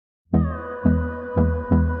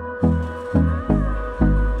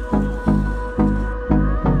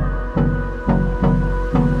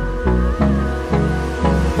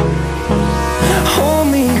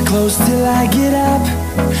close till I get up.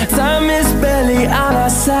 Time is barely on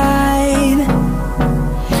our side.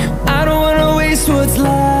 I don't wanna waste what's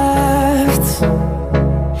left.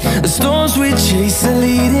 The storms we chase are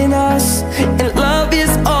leading us, and love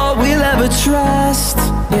is all we'll ever trust.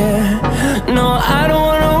 Yeah, no, I don't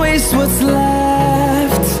wanna waste what's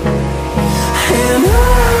left. And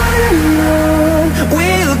on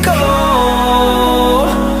we'll go,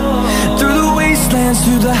 through the wastelands,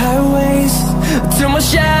 through the highways, till my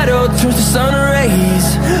shadow turns to sun rays.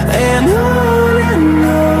 And on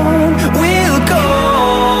we'll go,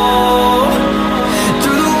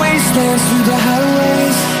 through the wastelands, through the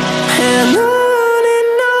highways, and on.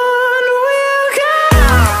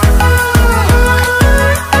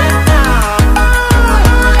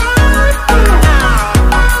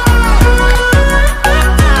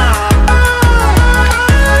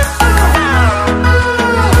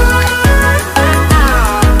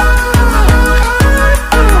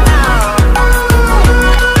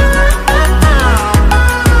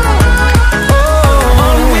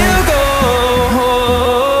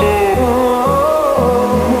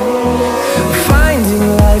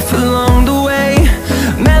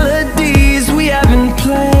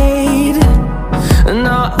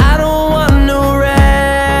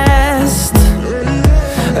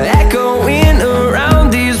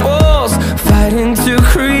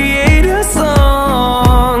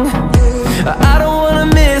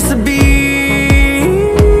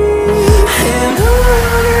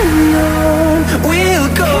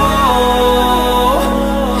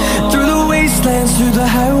 Through the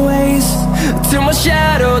highways, till my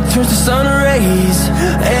shadow turns to sun rays.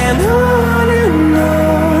 And on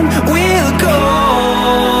we'll go,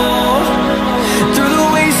 through the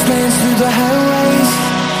wastelands, through the highways,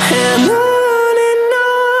 and on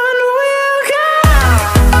we'll go.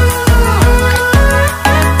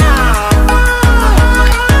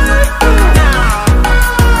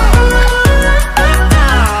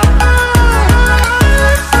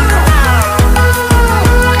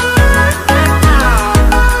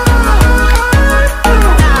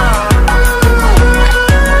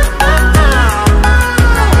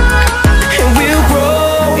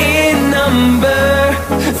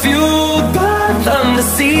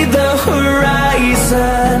 See the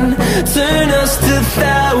horizon, turn us to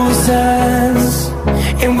thousands,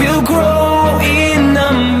 and we'll grow in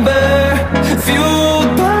number, fueled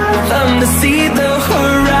by them. To see the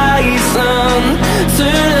horizon,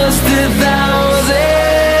 turn us to thousands,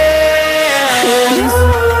 and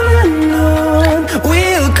on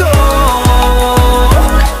we'll go,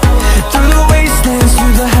 through the wastelands,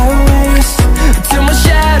 through the highways, till my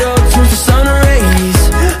shadow turns to sun rays.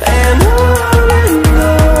 And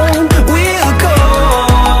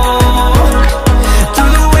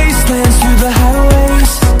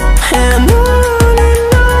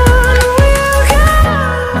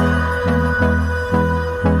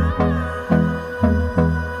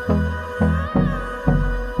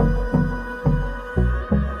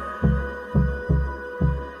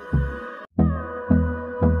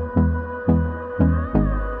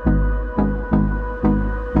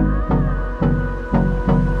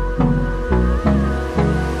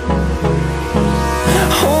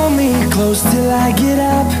close till I get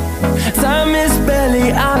up. Time is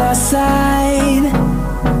barely on our side.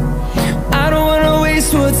 I don't wanna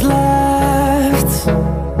waste what's left.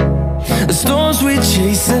 The storms we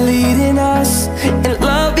chase are leading us, and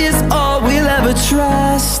love is all we'll ever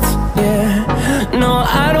trust. Yeah, no,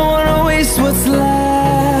 I don't wanna waste what's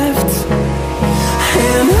left.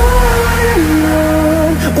 And on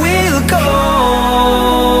we'll go,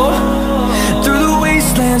 through the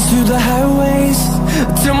wastelands, through the highways,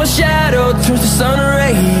 till my shadow